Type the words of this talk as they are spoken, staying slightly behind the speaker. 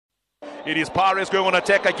It is Paris going on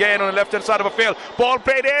attack again on the left-hand side of the field. Ball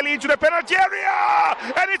played early into the penalty area,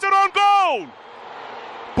 and it's an own goal.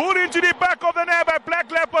 Put into the back of the net by Black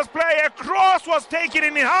Leopards player. A cross was taken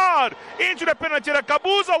in hard into the penalty area.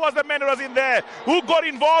 Gabuza was the man who was in there, who got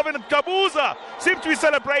involved, and Gabuza seemed to be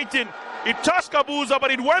celebrating. It touched Gabuza,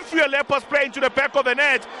 but it went through a Leopards player into the back of the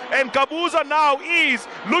net. And Gabuza now is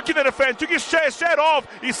looking at the fan, took his shirt off.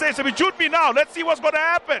 He says, shoot me now. Let's see what's going to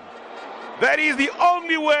happen. That is the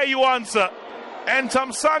only way you answer. And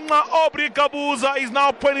Tamsangma Aubrey Gabuza is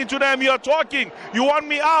now pointing to them. You're talking. You want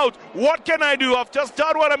me out. What can I do? I've just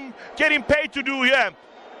done what I'm getting paid to do here.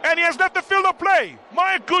 And he has left the field of play.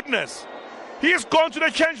 My goodness. He has gone to the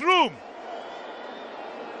change room.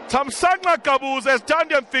 Tamsangma Gabuza has done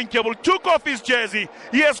the unthinkable. Took off his jersey.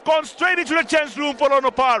 He has gone straight into the change room for Orlando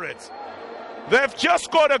Pirates. They've just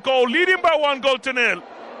scored a goal, leading by 1-0.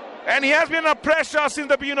 And he has been under pressure since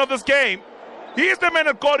the beginning of this game. He's the man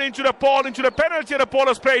that got into the ball, into the penalty the ball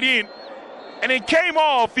was played in. And it came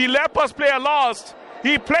off. The Leopards player lost.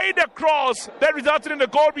 He played the cross that resulted in the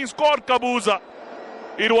goal being scored, Gabuza.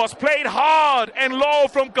 It was played hard and low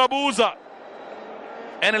from Gabuza.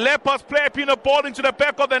 And the Leopards player pinned the ball into the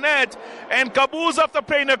back of the net. And Gabuza, after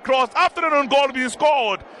playing the cross, after the own goal being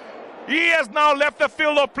scored, he has now left the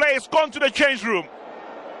field of play. He's gone to the change room.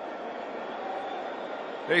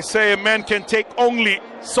 They say a man can take only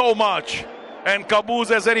so much. And Gabuza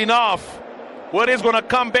has had enough. What is going to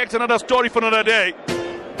come back to another story for another day.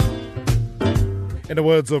 In the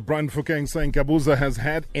words of Brian Fukeng saying Gabuza has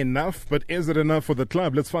had enough, but is it enough for the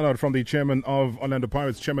club? Let's find out from the chairman of Orlando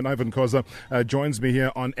Pirates, Chairman Irvin Khoza, joins me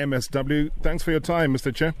here on MSW. Thanks for your time,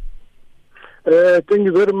 Mr. Chair. Thank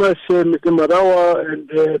you very much, Mr. Marawa,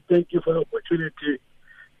 and thank you for the opportunity.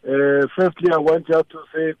 Firstly, I want to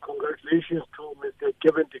say congratulations to Mr.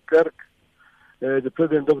 Kevin de Klerk, the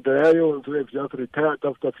president of the Lions, who has just retired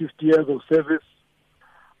after 50 years of service.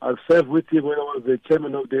 I've served with him when I was the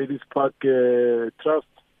chairman of the Ellis Park Trust.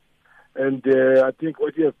 And I think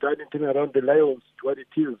what he has done in turning around the Lions to what it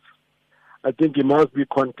is, I think he must be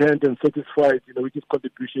content and satisfied, with his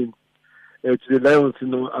contribution to the Lions,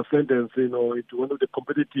 ascendance, into one of the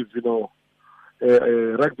competitive,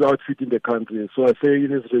 rugby outfit in the country. So I say in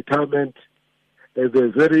his retirement, as a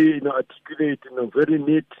very, articulate, very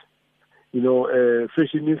neat,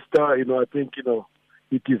 fashionista, I think,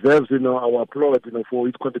 he deserves, our applause, for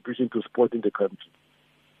his contribution to sport in the country.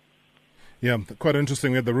 Yeah, quite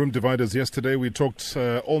interesting. We had the room dividers yesterday. We talked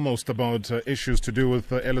almost about issues to do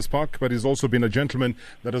with Ellis Park, but he's also been a gentleman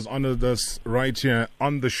that has honored us right here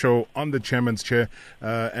on the show, on the chairman's chair,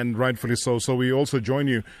 and rightfully so. So we also join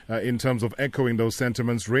you in terms of echoing those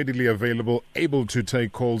sentiments, readily available, able to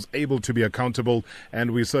take calls, able to be accountable,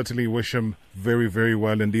 and we certainly wish him very, very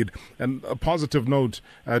well indeed. And a positive note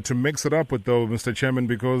to mix it up with, though, Mr. Chairman,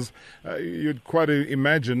 because you'd quite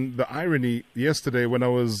imagine the irony yesterday when I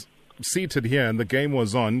was seated here and the game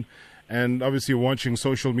was on, and obviously watching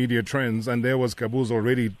social media trends, and there was Gabuza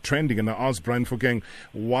already trending, and I asked Brian Fukeng,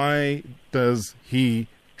 why does he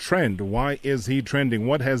trend? Why is he trending?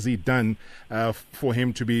 What has he done for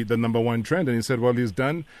him to be the number one trend? And he said, well, he's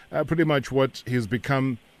done pretty much what he's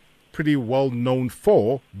become pretty well known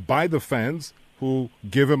for by the fans who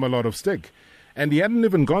give him a lot of stick. And he hadn't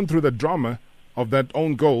even gone through the drama of that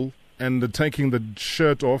own goal and the taking the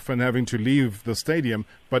shirt off and having to leave the stadium,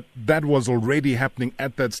 but that was already happening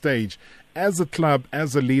at that stage. As a club,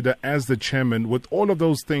 as a leader, as the chairman, with all of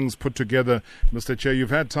those things put together, Mr. Chair, you've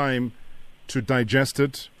had time to digest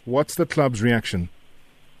it. What's the club's reaction?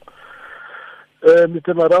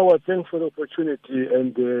 Mr. Marawa, thanks for the opportunity,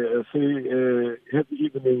 and happy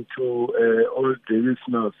evening to all the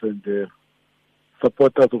listeners and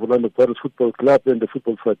supporters of Orlando Pirates Football Club and the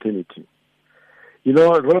football fraternity.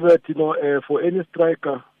 Robert, for any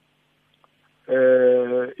striker,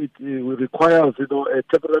 it requires, a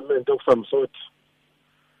temperament of some sort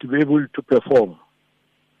to be able to perform.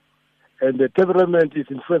 And the temperament is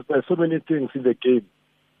influenced by so many things in the game.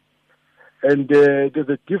 And there's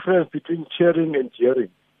a difference between cheering and jeering.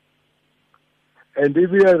 And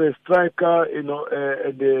if you are a striker, and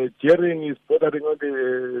the jeering is bordering on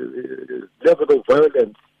the level of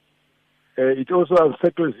violence, it also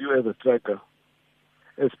unsettles you as a striker,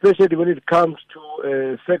 especially when it comes to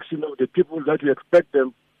a section of the people that you expect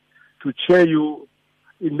them to cheer you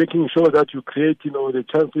in making sure that you create, the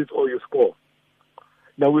chances or you score.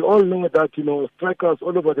 Now, we all know that, strikers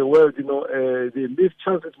all over the world, they miss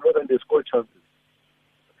chances more than they score chances.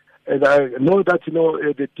 And I know that,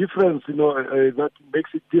 the difference, that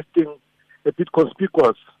makes it distinct a bit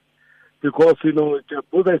conspicuous because,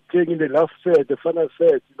 both are playing in the last third, the final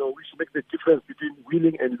third, which makes the difference between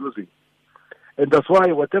winning and losing. And that's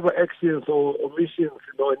why whatever actions or omissions,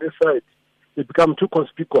 on this side, they become too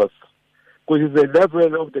conspicuous. Because it's the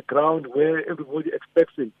level of the ground where everybody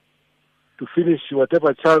expects him to finish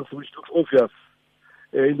whatever chance which looks obvious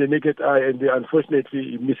in the naked eye, and unfortunately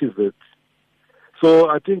he misses it. So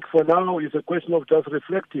I think for now it's a question of just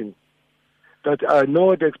reflecting that I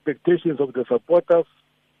know the expectations of the supporters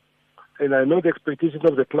and I know the expectations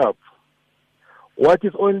of the club. What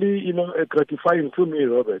is only, gratifying to me,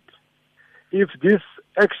 Robert, if this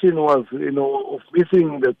action was, of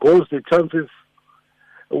missing the goals, the chances,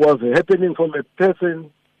 was happening from a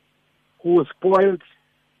person who was spoiled,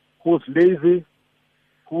 who was lazy,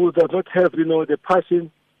 who does not have, the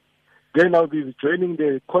passion, then I'll be joining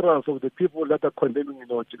the chorus of the people that are condemning,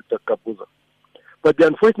 Dr. Gabuza. But the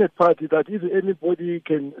unfortunate part is that if anybody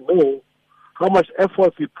can know how much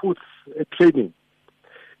effort he puts at training,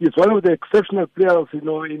 he's one of the exceptional players, in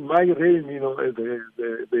my reign, as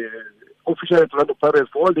the official at Orlando Pirates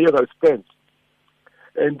for all the years I've spent.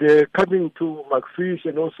 And coming to McFish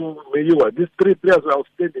and also Mayua, these three players were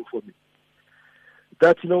outstanding for me.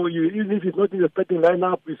 That, even if he's not in the starting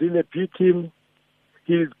lineup, he's in a B team,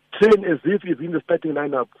 he trained as if he's in the starting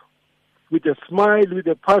lineup, with a smile, with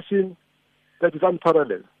a passion that is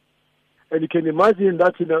unparalleled. And you can imagine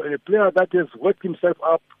that, a player that has worked himself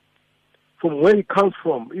up from where he comes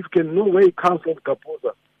from, if you can know where he comes from,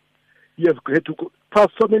 Gabuza, he has had to pass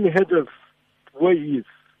so many hurdles where he is.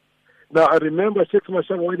 Now, I remember Sheikh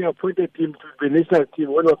Mashaba when he appointed him to the national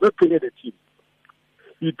team, when he was not playing the team.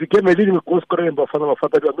 He became a leading goal scorer in Bafana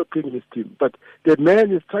Bafana, but he was not playing his team. But the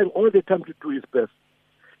man is trying all the time to do his best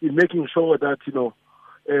in making sure that,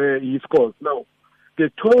 he scores. Now,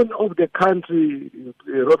 the tone of the country,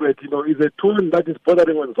 Robert, is a tone that is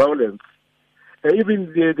bordering on violence.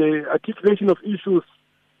 Even the articulation of issues,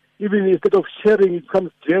 even instead of sharing, it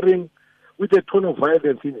becomes jeering with a tone of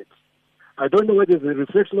violence in it. I don't know whether it's a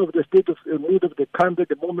reflection of the state of mood of the country at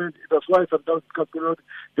the moment. That's why sometimes it comes out.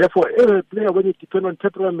 Therefore, every player, when it depends on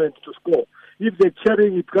temperament to score, if they're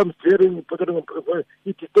cheering, it becomes jeering, it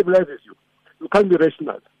destabilizes you. You can't be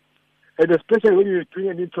rational. And especially when you're doing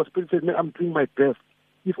an introspection, I'm doing my best.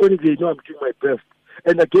 If only they know I'm doing my best.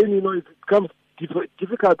 And again, it becomes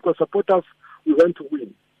difficult because supporters, we want to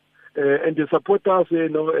win. And the supporters,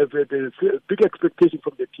 have a big expectation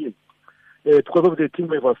from the team. Because of the team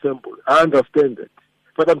we've assembled. I understand that.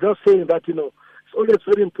 But I'm just saying that, it's always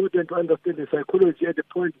very important to understand the psychology at the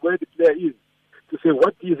point where the player is, to say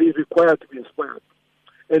what is he required to be inspired.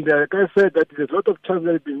 And like I said, that there's a lot of chances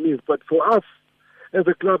that have been missed. But for us, as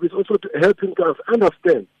a club, it's also to helping us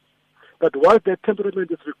understand that while the temperament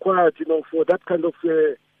is required, for that kind of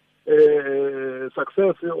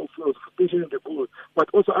success of pushing the goal, but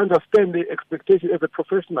also understand the expectation as a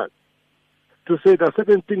professional. To say that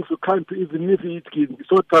certain things you can't do even if it can be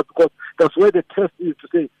so tough, because that's where the test is, to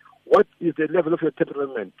say what is the level of your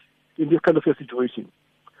temperament in this kind of a situation.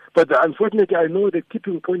 But unfortunately, I know the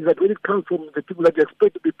keeping point is that when it comes from the people that you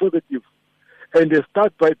expect to be positive, and they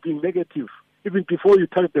start by being negative, even before you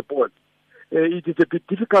touch the ball, it is a bit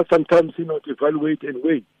difficult sometimes, to evaluate and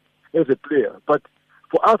weigh as a player. But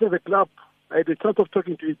for us as a club, I had a chance of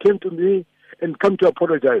talking to him. He came to me and come to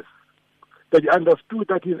apologize. That he understood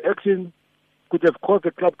that his action could have caused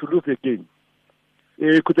the club to lose the game.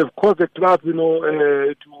 It could have caused the club, to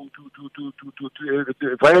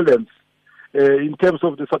violence in terms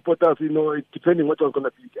of the supporters, depending what was going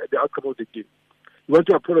to be the outcome of the game. He wanted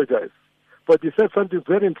to apologize. But he said something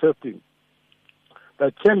very interesting,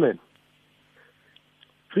 that, Chairman,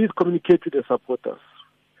 please communicate to the supporters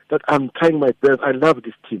that I'm trying my best. I love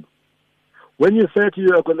this team. When you said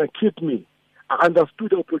you are going to keep me, I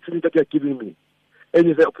understood the opportunity that you are giving me. And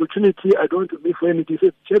it's an opportunity I don't want to miss for anything. He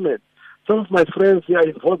says, Chairman, some of my friends here are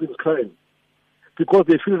involved in crime because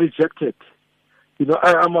they feel rejected.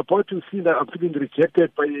 I'm about to see that I'm feeling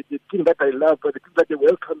rejected by the thing that I love, by the thing that they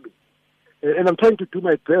welcome me. And I'm trying to do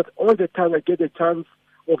my best. All the time I get a chance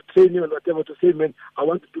of training or whatever to say, man, I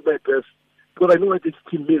want to do my best. Because I know what this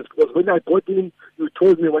team means. Because when I got in, you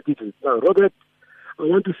told me what it is. Now, Robert, I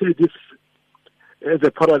want to say this as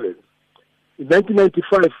a parallel. In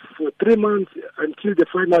 1995, for 3 months until the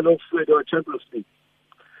final of the Champions League,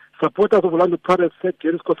 supporters of Orlando Pirates said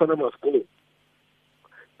Jerry Khoza must go.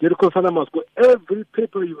 Jerry Khoza must go. Every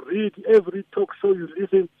paper you read, every talk show you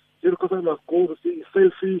listen, Jerry Khoza must go. He's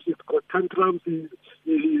selfish, he's got tantrums, he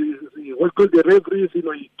will call the referees, he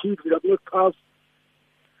kicks, he has not pass.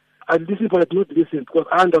 I listened, but I did not listen because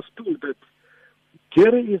I understood that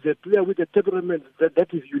Jerry is a player with a temperament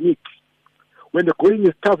that is unique. When the going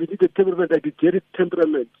is tough, you need a temperament like the Jerry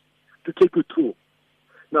temperament to take you through.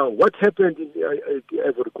 Now, what happened in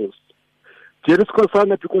Ivory Coast? Jerry's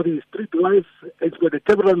concerned because he's streetwise and got a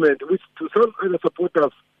temperament which to some other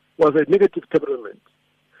supporters was a negative temperament.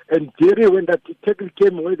 And Jerry, when that tackle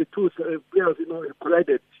came where the two players,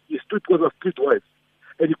 collided, he stood because of streetwise.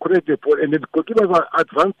 And he corrected the ball. And the goalkeepers were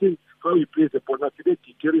advancing how he plays the ball. Now today,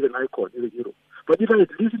 Jerry is an icon, he's a hero. But if I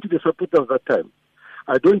listen to the supporters that time,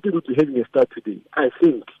 I don't think we'll be having a start today. I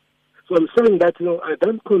think. So I'm saying that, I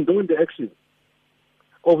don't condone the action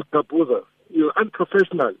of Gabuza.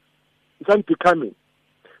 Unprofessional. It's unbecoming.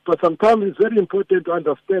 But sometimes it's very important to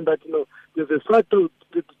understand that, there's a sort of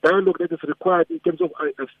dialogue that is required in terms of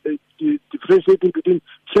differentiating between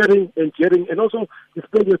cheering and jeering, and also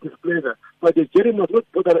displaying your displeasure. But the jeering must not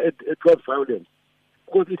bother towards violence,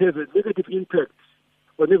 because it has a negative impact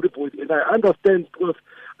on everybody. And I understand, because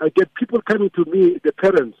I get people coming to me, the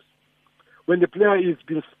parents, when the player is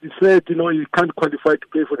being said, he can't qualify to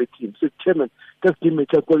play for the team. So, chairman, just give me a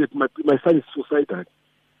chance, because my son is suicidal.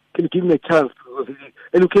 Can you give me a chance?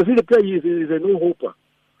 And you can see the player is a no-hoper.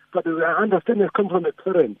 But I understand it comes from a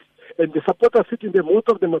parent. And the supporters sitting there, most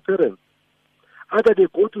of them are parents. Either they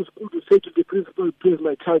go to school to say to the principal, please,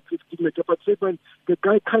 my child, please give me a chance. But say, man, the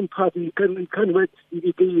guy can't pass, he can't wait, he's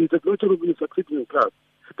not sure if he's succeeding in class.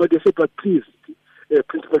 But they say, but please,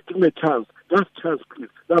 principal, give me a chance. Last chance, please.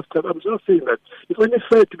 Last chance. I'm just saying that it's only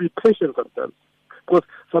fair to be patient sometimes. Because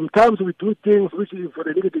sometimes we do things which is for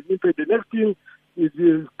a negative impact. The next thing is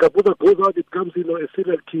Gabuza goes out, it becomes, a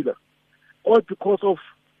serial killer. All because of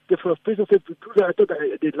the frustration. Said, I thought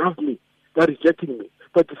they love me, they're rejecting me.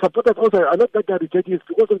 But the supporters also are not that they're rejecting, it's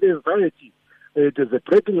because of the anxiety. There's a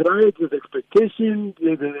breaking right, there's expectation,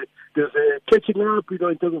 there's a catching up,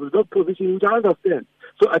 in terms of the dog position, which I understand.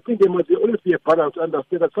 So I think there must always be a balance to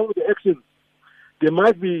understand that some of the actions, they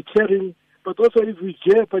might be cheering, but also if we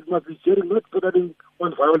cheer, but it must be cheering, not bordering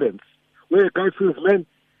on violence. Where a guy feels, man,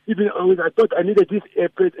 even I thought I needed this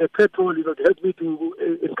petrol, to help me,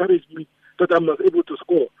 to encourage me, that I'm not able to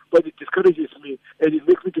score, but it discourages me and it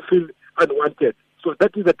makes me to feel unwanted. So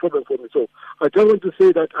that is a problem for me. So I just want to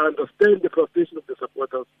say that I understand the frustration of the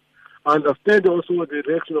supporters. I understand also the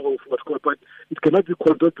reaction of what's called, but it cannot be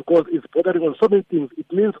controlled because it's bordering on so many things.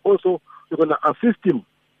 It means also you're going to assist him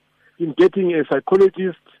in getting a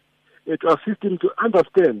psychologist to assist him to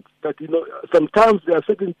understand that, sometimes there are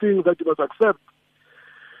certain things that you must accept.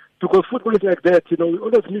 Because football is like that, we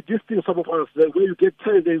always need these things, some of us, where you get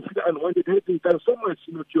tired and feel unwanted, having done so much,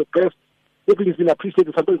 to your best, maybe it's been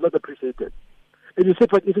appreciated, sometimes not appreciated. And you say,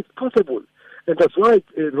 but if it's possible, and that's why,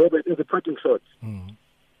 Robert, in the parting shot,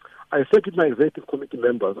 I said to my executive committee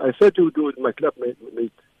members, I said to my club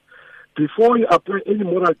mates, before you apply any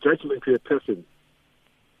moral judgment to a person,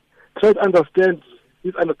 try to understand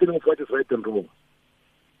his understanding of what is right and wrong.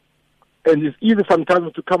 And it's easy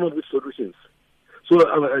sometimes to come up with solutions. So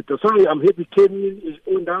sorry, I'm happy he came in, he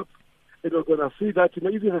owned up, and we're going to see that,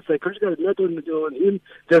 even a psychological matter on him,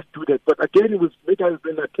 just do that. But again, it was made an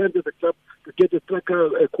attempt at the club to get a striker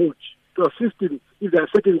coach to assist him if there are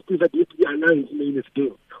certain things that need to be aligned in his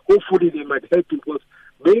game. Hopefully, they might help him because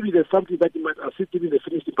maybe there's something that he might assist him in the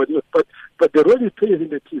finishing, but the role he plays in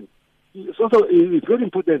the team. It's also it's very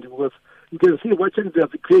important because you can see what changes they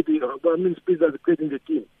have created, how many space they have created in the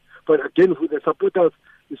team. But again, with the supporters,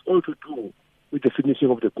 it's all to do with the finishing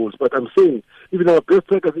of the goals. But I'm saying, even our best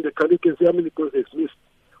strikers in the country can say how many goals they've missed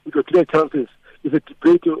with the clear chances. It's a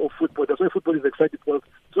debate of football. That's why football is exciting for us.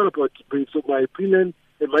 It's all about debate. So my opinion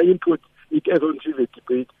and my input, it has only a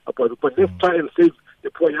debate about it. But let's try and save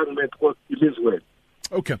the poor young man because he lives well.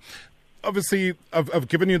 Okay. Obviously, I've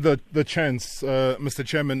given you the chance, Mr.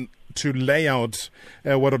 Chairman, to lay out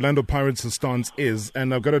what Orlando Pirates' stance is.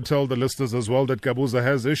 And I've got to tell the listeners as well that Gabuza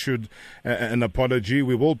has issued an apology.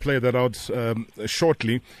 We will play that out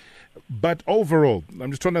shortly. But overall,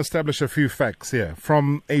 I'm just trying to establish a few facts here.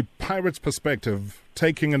 From a Pirates perspective,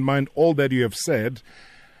 taking in mind all that you have said,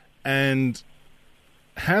 and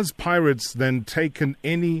has Pirates then taken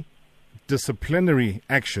any disciplinary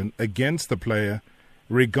action against the player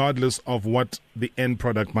regardless of what the end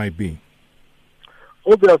product might be?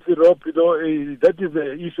 Obviously, Rob, that is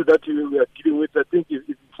the issue that we are dealing with. I think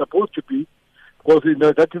it's supposed to be, because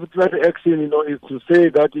that disciplinary action, is to say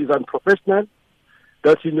that is unprofessional,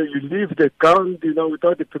 that you leave the ground,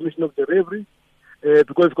 without the permission of the referee,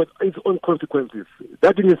 because it's got its own consequences.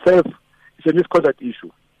 That in itself is a misconduct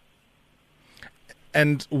issue.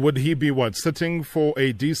 And would he be sitting for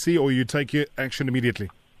a DC, or you take action immediately?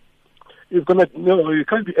 You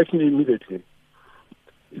can't be acting immediately.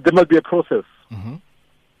 There must be a process. Mm-hmm.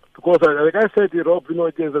 Because, like I said, Rob,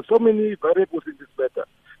 there's so many variables in this matter.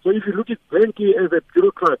 So if you look at Blanky as a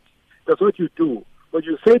bureaucrat, that's what you do. But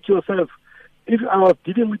you say to yourself, if I was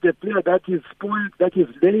dealing with a player that is spoiled, that is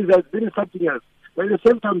lazy, then it's something else. But at the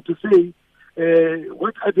same time, to say,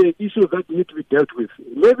 what are the issues that need to be dealt with?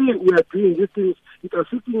 Maybe we are doing these things, it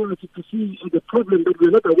assisting us to see the problem that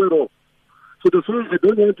we're not aware of. So that's why I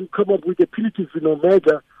don't want to come up with a punitive,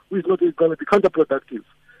 measure which is not going to be counterproductive.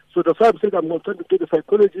 So that's why I'm saying I'm going to get a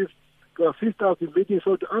psychologist to assist us in making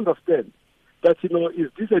sure to understand that, is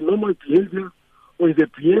this a normal behavior or is a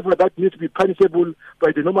behavior that needs to be punishable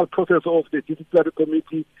by the normal process of the disciplinary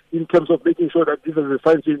committee in terms of making sure that this is a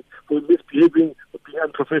sanction for misbehaving, or being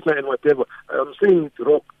unprofessional and whatever. I'm saying it,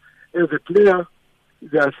 Rob, as a player,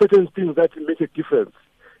 there are certain things that make a difference.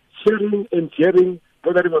 Sharing and jeering,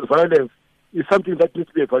 bordering on violence, is something that needs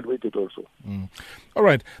to be evaluated also. All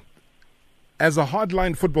right. As a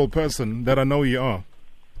hardline football person that I know you are,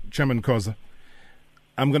 Chairman Khoza,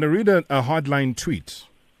 I'm going to read a hardline tweet.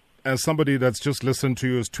 As somebody that's just listened to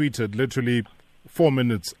you has tweeted literally 4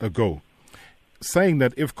 minutes ago, saying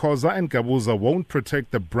that if Khoza and Gabuza won't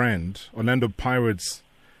protect the brand Orlando Pirates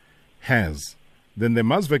has, then they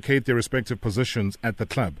must vacate their respective positions at the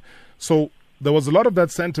club. So there was a lot of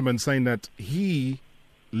that sentiment saying that he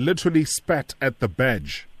literally spat at the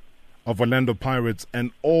badge of Orlando Pirates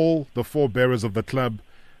and all the forebearers of the club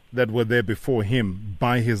that were there before him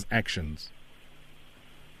by his actions.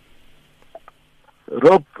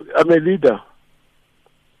 Rob, I'm a leader.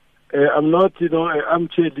 I'm not, an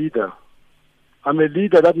armchair leader. I'm a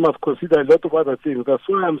leader that must consider a lot of other things. That's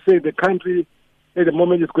why I'm saying the country at the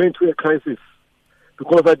moment is going through a crisis,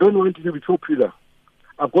 because I don't want it to be popular.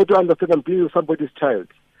 I've got to understand I'm dealing with somebody's child.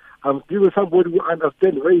 I'm dealing with somebody who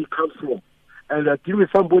understands where he comes from. And I deal with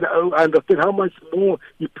somebody who understands how much more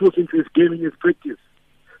he puts into his game, in his practice.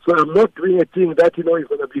 So I'm not doing a thing that, is going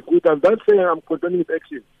to be good. I'm not saying I'm condoning his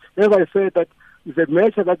action. As I said, that it's a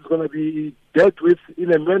measure that is going to be dealt with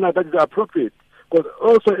in a manner that is appropriate. Because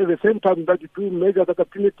also at the same time that you do measures that are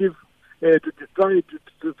punitive to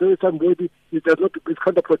destroy somebody, it does not be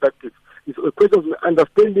counterproductive. It's a question of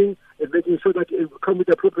understanding and making sure that it come with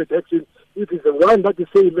appropriate action. If it's the one that is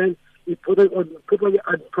saying, man, it put it on properly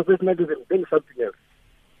and professionalism, then something else.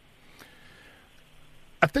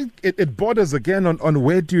 I think it borders again on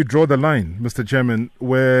where do you draw the line, Mr. Chairman,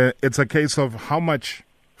 where it's a case of how much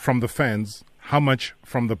from the fans, how much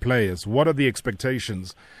from the players, what are the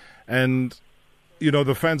expectations? And,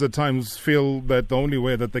 the fans at times feel that the only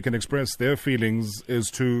way that they can express their feelings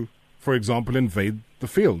is to, for example, invade the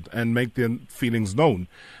field and make their feelings known,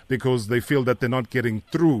 because they feel that they're not getting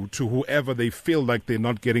through to whoever they feel like they're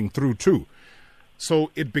not getting through to.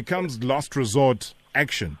 So it becomes last resort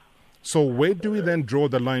action. So where do we then draw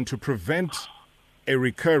the line to prevent a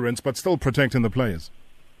recurrence but still protecting the players?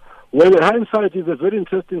 Well, hindsight is a very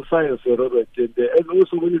interesting science, Robert. And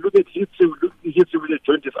also when you look at history, with the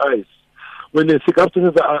jaundiced eyes. When the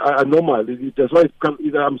circumstances are normal, that's why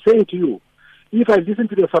I'm saying to you, if I listen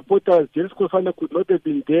to the supporters, James Kofana could not have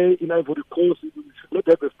been there in Ivory Coast. He should not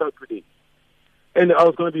have a start today. And I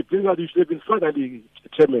was going to be playing out, he should have been finally,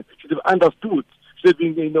 Chairman, should have understood, should have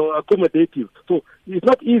been, accommodative. So it's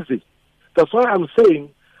not easy. That's why I'm saying,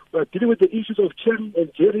 dealing with the issues of cheering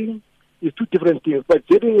and jeering is two different things. But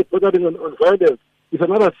jeering and bordering on violence is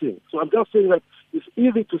another thing. So I'm just saying that it's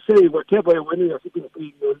easy to say whatever when you are sitting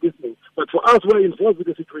listening. But for us, we're involved with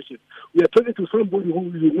the situation. We are talking to somebody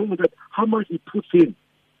who you know that how much he puts in,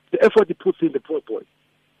 the effort he puts in, the poor boy.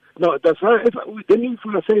 Now, that's why if we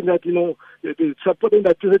are saying that, the supporting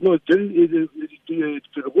that no,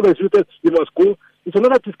 you must go, it's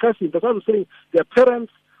another discussion. That's why I'm saying there are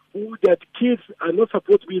parents who that kids are not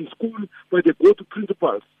supposed to be in school, but they go to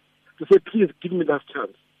principals to say, please give me that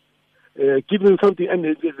chance. Give him something. And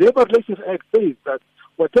the Labour Relations Act says that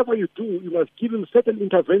whatever you do, you must give him certain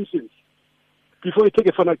interventions before you take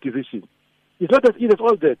a final decision. It's not as easy as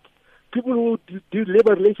all that. People who do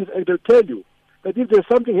Labour Relations Act, they'll tell you that if there's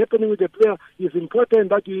something happening with the player, it's important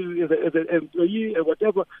that you, as an employee or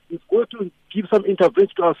whatever, you've got to give some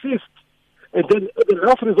intervention to assist. And then the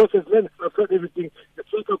last resources, then after everything, the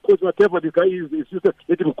social coach, whatever the guy is just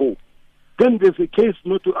let him go. Then there's a case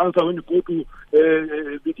not to answer when you go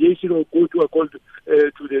to mediation or go to a call to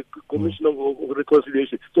the Commission of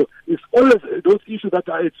Reconciliation. So it's always those issues that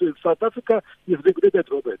are South Africa is regulated,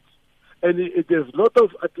 Robert. And there's a lot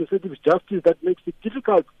of administrative justice that makes it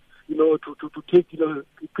difficult, to take,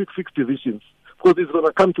 quick fix decisions, because it's going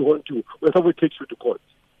to come to haunt you when somebody takes you to court.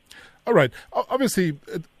 All right. Obviously,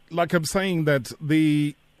 like I'm saying, that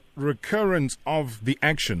the recurrence of the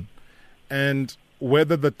action and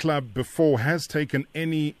whether the club before has taken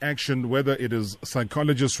any action, whether it is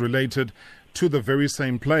psychologist related, to the very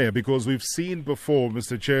same player? Because we've seen before,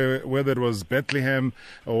 Mr. Chair, whether it was Bethlehem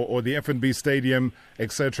or the FNB Stadium,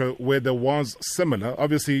 etc., where there was similar.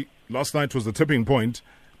 Obviously, last night was the tipping point,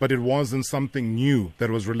 but it wasn't something new that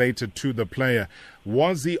was related to the player.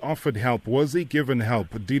 Was he offered help? Was he given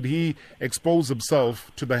help? Did he expose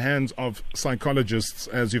himself to the hands of psychologists,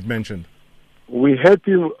 as you've mentioned? We help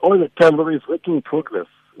him all the time, but it's working in progress.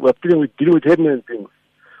 We're dealing with many things.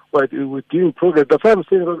 But we're dealing progress. That's why I'm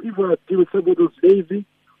saying that if we're dealing with somebody who's lazy,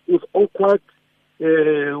 who's awkward,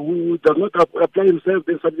 who does not apply himself,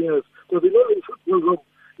 then something else. Because you know in football,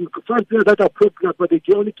 you find players that are progress, but they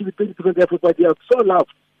can only give it 20% effort, but they are so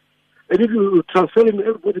loved. And if you transfer him,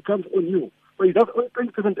 everybody comes on you. But he does only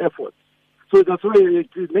 20% effort. So that's why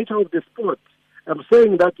the nature of the sport. I'm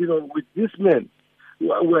saying that, with this man,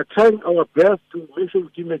 we're trying our best to make sure we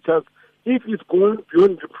give him a chance. If he's going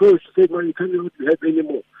beyond reproach to say, no, you can't help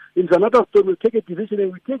anymore. In another story, we'll take a decision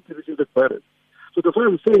and we take decisions as parents. So that's why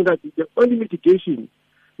I'm saying that the only mitigation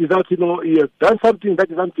is that, he has done something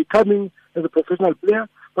that is unbecoming as a professional player,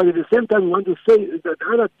 but at the same time, we want to say that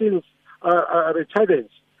other things are a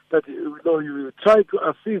challenge. That you try to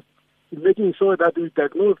assist in making sure that we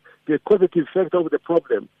diagnose the causative factor of the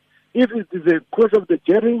problem. If it is a cause of the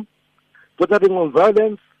jeering, bordering on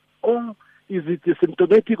violence, or is it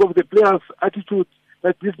symptomatic of the player's attitude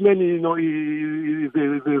that this man, is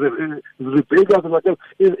rebellious and whatever?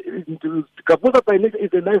 Gabuza by nature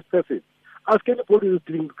is a nice person. Ask anybody who's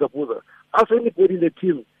dealing with Gabuza. Ask anybody in the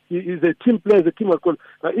team. He is a team player, the team was called.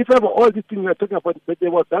 Now, if ever all these things we are talking about, but they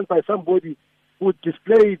were done by somebody who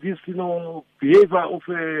display this, behavior of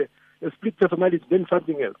a split personality, then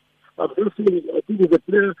something else. I'm just saying, I think it's a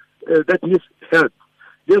player that needs help.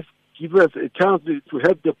 Just give us a chance to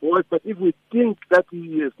help the boy, but if we think that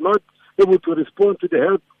he is not able to respond to the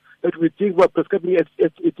help that we think we're prescribing at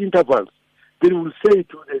intervals, then we'll say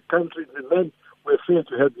to the country, the man, we're failed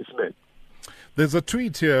to help this man. There's a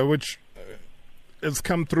tweet here which has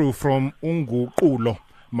come through from Ungu Ulo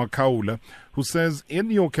Makaula, who says, in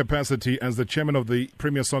your capacity as the chairman of the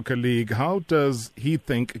Premier Soccer League, how does he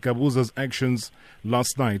think Gabuza's actions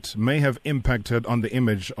last night may have impacted on the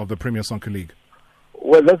image of the Premier Soccer League?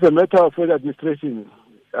 Well, that's a matter of administration.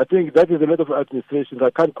 I think that is a matter of administration.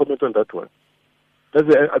 I can't comment on that one. That's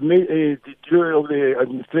the duty of the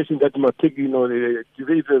administration that must take,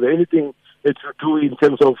 if there's anything to do in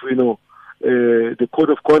terms of, the code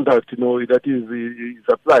of conduct, that is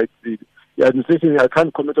applied. The administration, I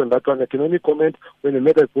can't comment on that one. I can only comment when a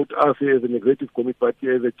matter is put us as an executive committee, but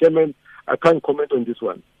as a chairman, I can't comment on this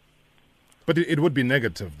one. But it would be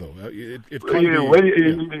negative, though. It can't be. When it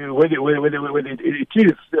is, it is. I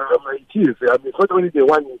mean, it's not only the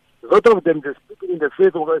one. A lot of them, they're speaking in the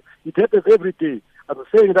face of it happens every day. I'm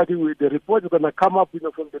saying that the report is going to come up,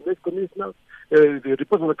 from the next commissioner. The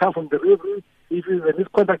report will come from the referee. If it's a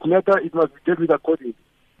misconduct matter, it must be dealt with accordingly.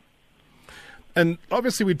 And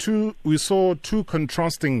obviously, we saw two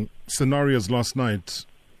contrasting scenarios last night.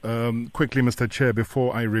 Quickly, Mr. Chair,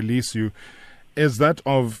 before I release you, is that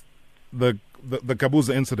of the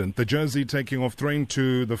Gabuza incident, the jersey taking off, throwing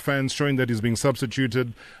to the fans, showing that he's being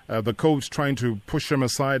substituted, the coach trying to push him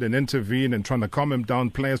aside and intervene and trying to calm him down,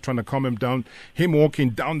 players trying to calm him down, him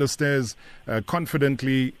walking down the stairs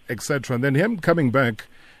confidently, etc. And then him coming back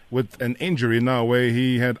with an injury now where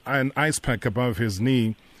he had an ice pack above his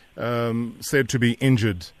knee, said to be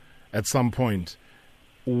injured at some point.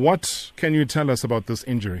 What can you tell us about this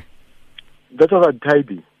injury? That was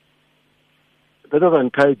untidy.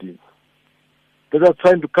 That was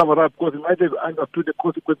trying to cover up because he might have understood the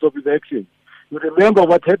consequence of his action. You remember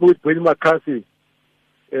what happened with Benny McCarthy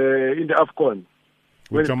in the AFCON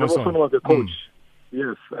when Johnson was the coach.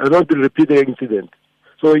 Yes, I don't repeat the incident.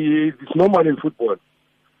 So it's normal in football.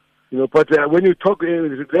 But when you talk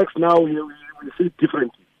relax now, you see it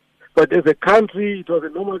differently. But as a country, it was a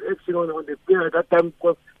normal action on the player at that time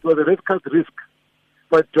because it was a red card risk.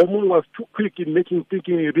 But Jomo was too quick in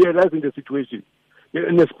thinking, realizing the situation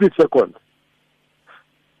in a split second.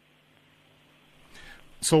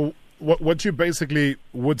 So what you basically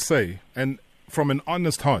would say, and from an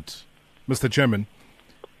honest heart, Mr. Chairman,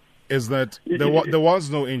 is that there was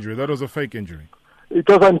no injury. That was a fake injury. It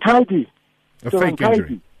was untidy. Fake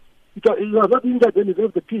injury. He was not injured when he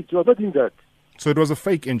left the pitch. He was not injured. So it was a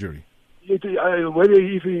fake injury. Whether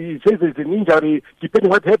if he says it's an injury,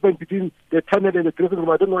 depending on what happened between the tunnel and the dressing room,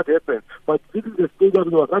 I don't know what happened. But this is the stadium,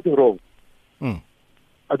 there was nothing wrong.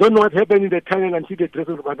 I don't know what happened in the tunnel until the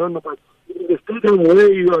dressing room. I don't know. But in the stadium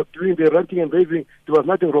where you are doing the ranting and raving, there was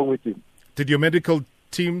nothing wrong with him. Did your medical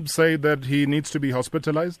team say that he needs to be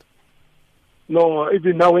hospitalized? No,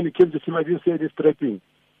 even now when he came to see me, I didn't say this threatening.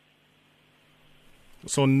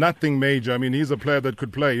 So nothing major. I mean, he's a player that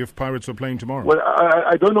could play if Pirates were playing tomorrow. Well,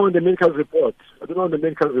 I don't know on the medical report.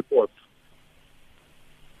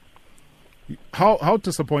 How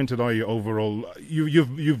disappointed are you overall?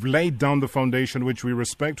 You've laid down the foundation, which we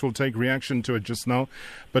respect. We'll take reaction to it just now.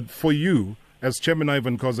 But for you, as Chairman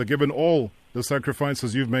Irvin Khoza, given all the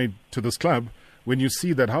sacrifices you've made to this club, when you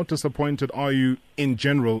see that, how disappointed are you in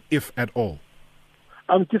general, if at all?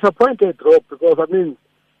 I'm disappointed, Rob, because, I mean,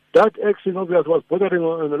 that action obviously was bordering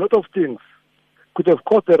on a lot of things. Could have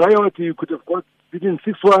caused a riot, you could have got within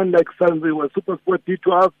 6-1 like Sunday was Super Sport did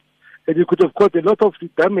to us, and you could have caused a lot of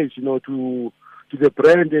damage, to the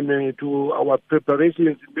brand and to our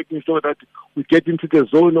preparations, making sure that we get into the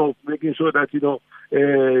zone of making sure that, the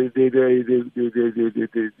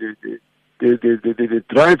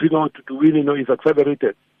drive, to win, is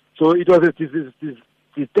accelerated. So it was this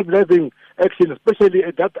destabilizing action, especially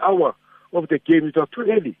at that hour of the game. It was too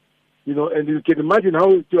early, and you can imagine how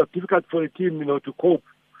it was difficult for a team, to cope,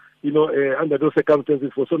 under those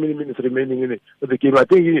circumstances for so many minutes remaining in the game. I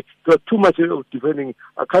think it was too much of defending.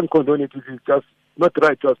 I can't condone it. It is just not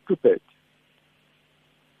right. It was too bad.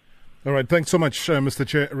 All right. Thanks so much, Mr.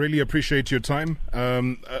 Chair. Really appreciate your time.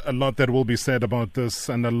 A lot that will be said about this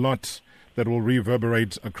and a lot that will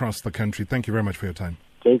reverberate across the country. Thank you very much for your time.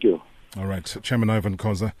 Thank you. All right. Chairman Irvin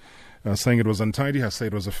Khoza saying it was untidy. I say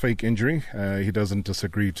it was a fake injury. He doesn't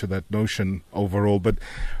disagree to that notion overall. But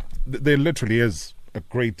there literally is a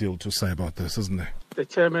great deal to say about this, isn't there? The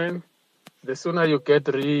chairman, the sooner you get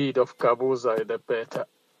rid of Gabuza, the better.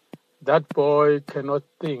 That boy cannot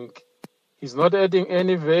think. He's not adding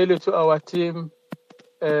any value to our team.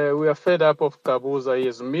 We are fed up of Gabuza. He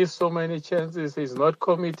has missed so many chances. He's not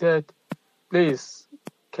committed. Please,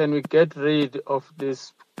 can we get rid of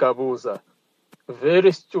this Gabuza? A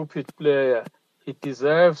very stupid player. He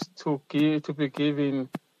deserves to be given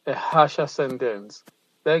a harsher sentence.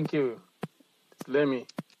 Thank you. Lemmy.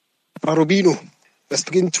 Rubino, we're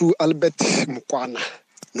speaking to Albert Mukwana,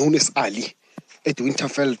 known as Ali, at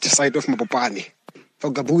Winterfeld, side of Mabopane. For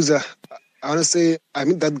Gabuza, I want to say I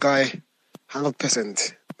meet that guy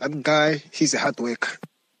 100%. That guy, he's a hard worker.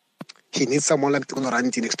 He needs someone like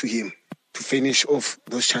Tikonoranti next to him to finish off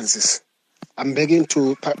those chances. I'm begging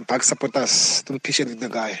to back supporters to be patient with the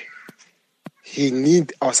guy. He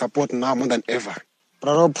needs our support now more than ever.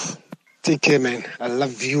 Rob, take care, man. I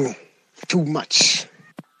love you too much.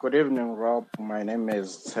 Good evening, Rob. My name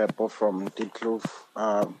is Tsepo from Dikloof.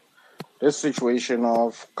 This situation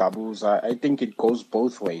of Gabuza, I think it goes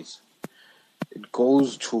both ways. It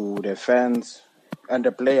goes to the fans and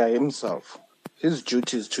the player himself. His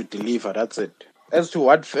duty is to deliver, that's it. As to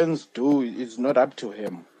what fans do, it's not up to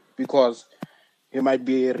him, because he might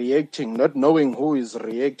be reacting, not knowing who he's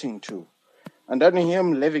reacting to. And then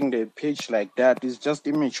him leaving the pitch like that is just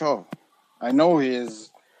immature. I know he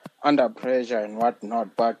is under pressure and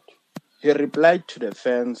whatnot, but he replied to the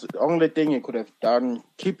fans. The only thing he could have done,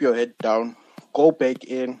 keep your head down, go back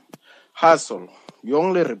in, hustle. You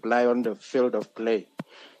only rely on the field of play.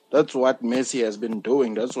 That's what Messi has been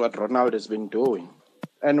doing. That's what Ronaldo has been doing.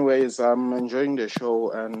 Anyways, I'm enjoying the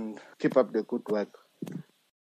show and keep up the good work.